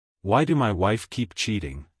Why do my wife keep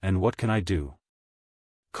cheating, and what can I do?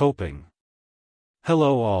 Coping.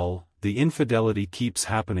 Hello all, the infidelity keeps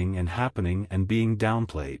happening and being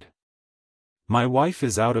downplayed. My wife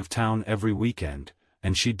is out of town every weekend,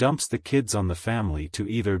 and she dumps the kids on the family to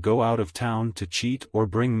either go out of town to cheat or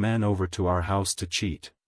bring men over to our house to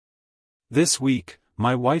cheat. This week,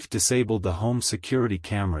 my wife disabled the home security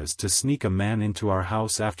cameras to sneak a man into our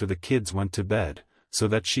house after the kids went to bed, so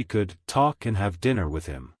that she could talk and have dinner with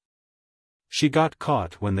him. She got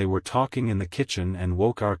caught when they were talking in the kitchen and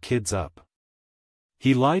woke our kids up.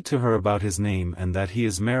 He lied to her about his name and that he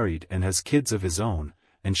is married and has kids of his own,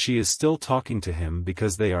 and she is still talking to him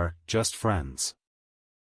because they are just friends.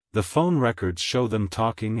 The phone records show them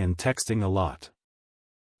talking and texting a lot.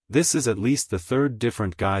 This is at least the third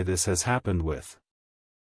different guy this has happened with.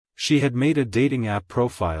 She had made a dating app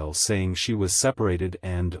profile saying she was separated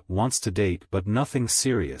and wants to date but nothing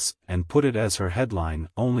serious, and put it as her headline,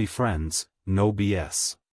 "Only friends, no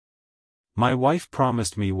BS." My wife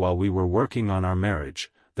promised me while we were working on our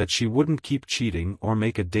marriage, that she wouldn't keep cheating or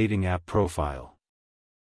make a dating app profile.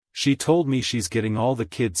 She told me she's getting all the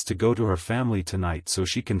kids to go to her family tonight so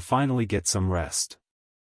she can finally get some rest.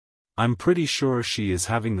 I'm pretty sure she is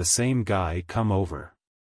having the same guy come over.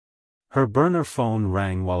 Her burner phone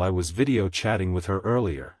rang while I was video chatting with her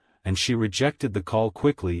earlier, and she rejected the call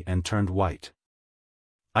quickly and turned white.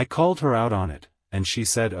 I called her out on it, and she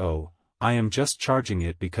said, "Oh, I am just charging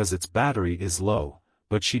it because its battery is low,"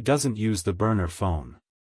 but she doesn't use the burner phone.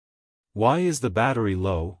 Why is the battery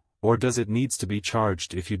low, or does it needs to be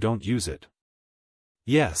charged if you don't use it?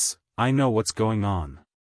 Yes, I know what's going on.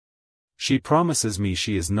 She promises me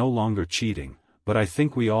she is no longer cheating, but I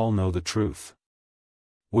think we all know the truth.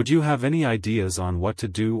 Would you have any ideas on what to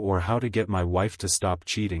do or how to get my wife to stop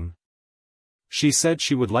cheating? She said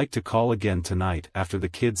she would like to call again tonight after the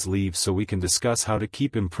kids leave so we can discuss how to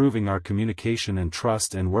keep improving our communication and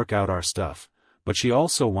trust and work out our stuff, but she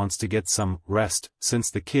also wants to get some rest since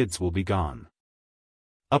the kids will be gone.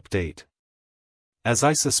 Update. As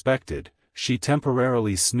I suspected, she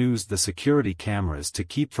temporarily snoozed the security cameras to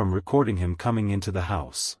keep from recording him coming into the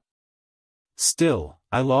house. Still,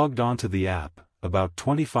 I logged onto the app, about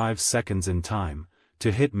 25 seconds in time,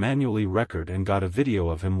 to hit manually record and got a video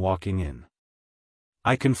of him walking in.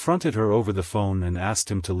 I confronted her over the phone and asked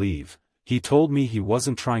him to leave. He told me he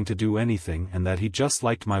wasn't trying to do anything and that he just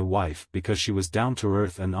liked my wife because she was down to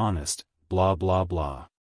earth and honest, blah blah blah.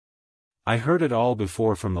 I heard it all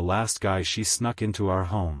before from the last guy she snuck into our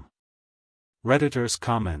home. Redditor's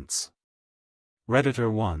comments.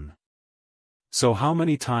 Redditor 1. So how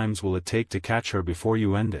many times will it take to catch her before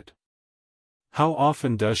you end it? How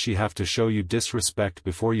often does she have to show you disrespect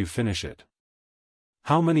before you finish it?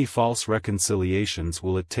 How many false reconciliations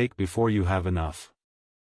will it take before you have enough?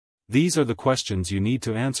 These are the questions you need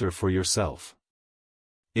to answer for yourself.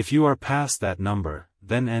 If you are past that number,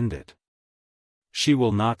 then end it. She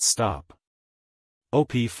will not stop.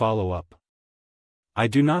 OP follow-up. I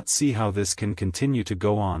do not see how this can continue to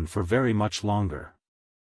go on for very much longer.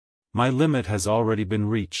 My limit has already been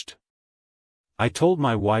reached. I told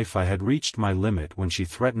my wife I had reached my limit when she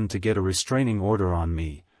threatened to get a restraining order on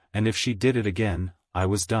me, and if she did it again, I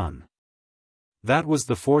was done. That was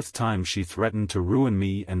the fourth time she threatened to ruin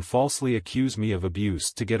me and falsely accuse me of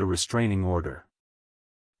abuse to get a restraining order.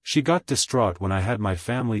 She got distraught when I had my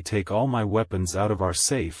family take all my weapons out of our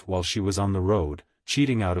safe while she was on the road,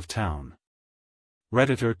 cheating out of town.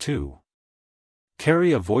 Redditor 2.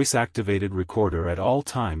 Carry a voice-activated recorder at all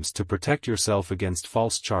times to protect yourself against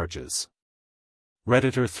false charges.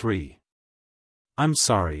 Redditor 3. I'm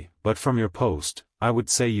sorry, but from your post, I would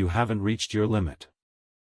say you haven't reached your limit.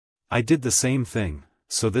 I did the same thing,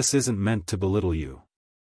 so this isn't meant to belittle you.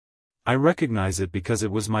 I recognize it because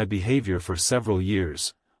it was my behavior for several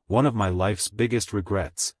years, one of my life's biggest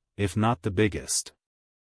regrets, if not the biggest.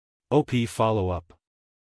 OP follow-up.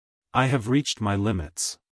 I have reached my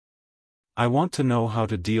limits. I want to know how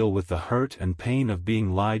to deal with the hurt and pain of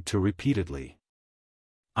being lied to repeatedly.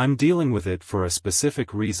 I'm dealing with it for a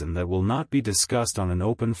specific reason that will not be discussed on an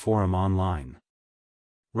open forum online.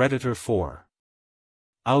 Redditor 4.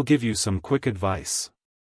 I'll give you some quick advice.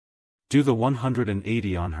 Do the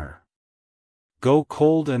 180 on her. Go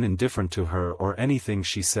cold and indifferent to her or anything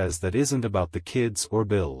she says that isn't about the kids or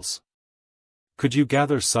bills. Could you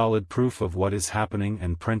gather solid proof of what is happening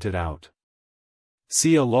and print it out?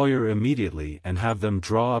 See a lawyer immediately and have them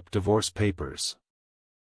draw up divorce papers.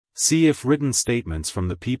 See if written statements from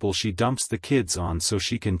the people she dumps the kids on so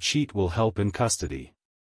she can cheat will help in custody.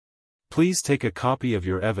 Please take a copy of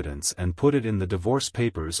your evidence and put it in the divorce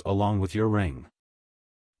papers along with your ring.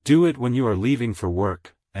 Do it when you are leaving for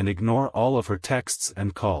work, and ignore all of her texts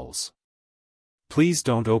and calls. Please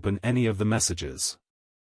don't open any of the messages.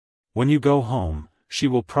 When you go home, she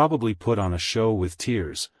will probably put on a show with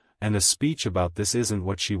tears, and a speech about this isn't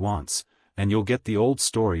what she wants, and you'll get the old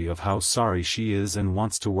story of how sorry she is and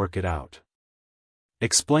wants to work it out.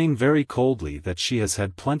 Explain very coldly that she has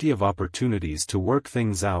had plenty of opportunities to work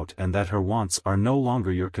things out and that her wants are no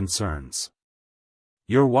longer your concerns.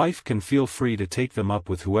 Your wife can feel free to take them up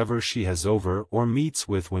with whoever she has over or meets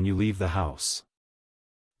with when you leave the house.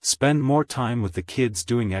 Spend more time with the kids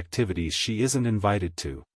doing activities she isn't invited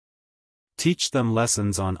to. Teach them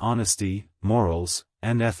lessons on honesty, morals,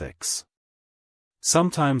 and ethics.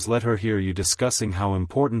 Sometimes let her hear you discussing how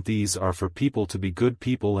important these are for people to be good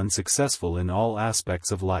people and successful in all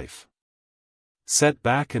aspects of life. Sit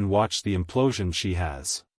back and watch the implosion she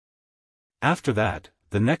has. After that,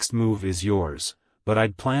 the next move is yours, but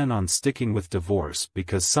I'd plan on sticking with divorce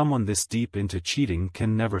because someone this deep into cheating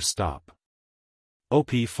can never stop.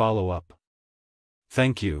 Follow-up.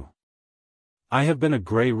 Thank you. I have been a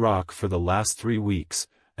gray rock for the last 3 weeks,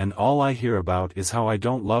 and all I hear about is how I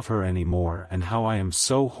don't love her anymore and how I am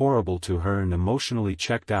so horrible to her and emotionally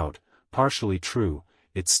checked out. Partially true,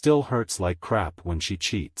 it still hurts like crap when she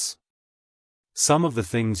cheats. Some of the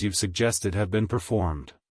things you've suggested have been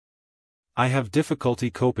performed. I have difficulty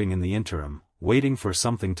coping in the interim, waiting for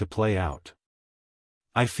something to play out.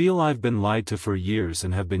 I feel I've been lied to for years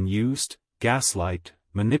and have been used, gaslight,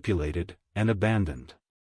 manipulated, and abandoned.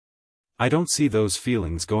 I don't see those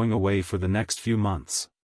feelings going away for the next few months.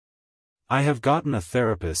 I have gotten a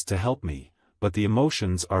therapist to help me, but the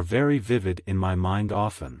emotions are very vivid in my mind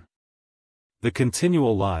often. The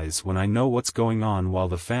continual lies when I know what's going on while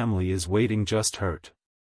the family is waiting just hurt.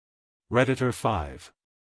 Redditor 5.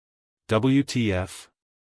 WTF?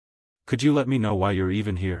 Could you let me know why you're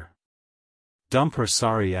even here? Dump her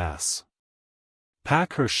sorry ass.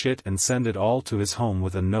 Pack her shit and send it all to his home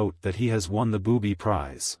with a note that he has won the booby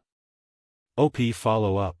prize.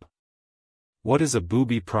 Follow-up. What is a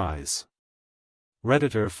booby prize?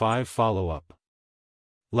 Redditor 5 follow-up.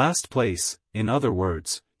 Last place, in other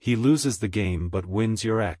words, he loses the game but wins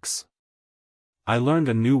your ex. I learned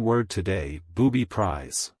a new word today, booby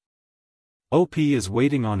prize. Is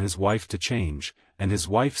waiting on his wife to change, and his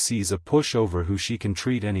wife sees a pushover who she can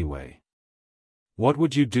treat anyway. What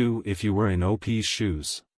would you do if you were in OP's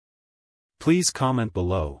shoes? Please comment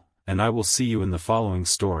below, and I will see you in the following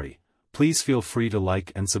story. Please feel free to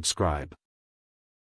like and subscribe.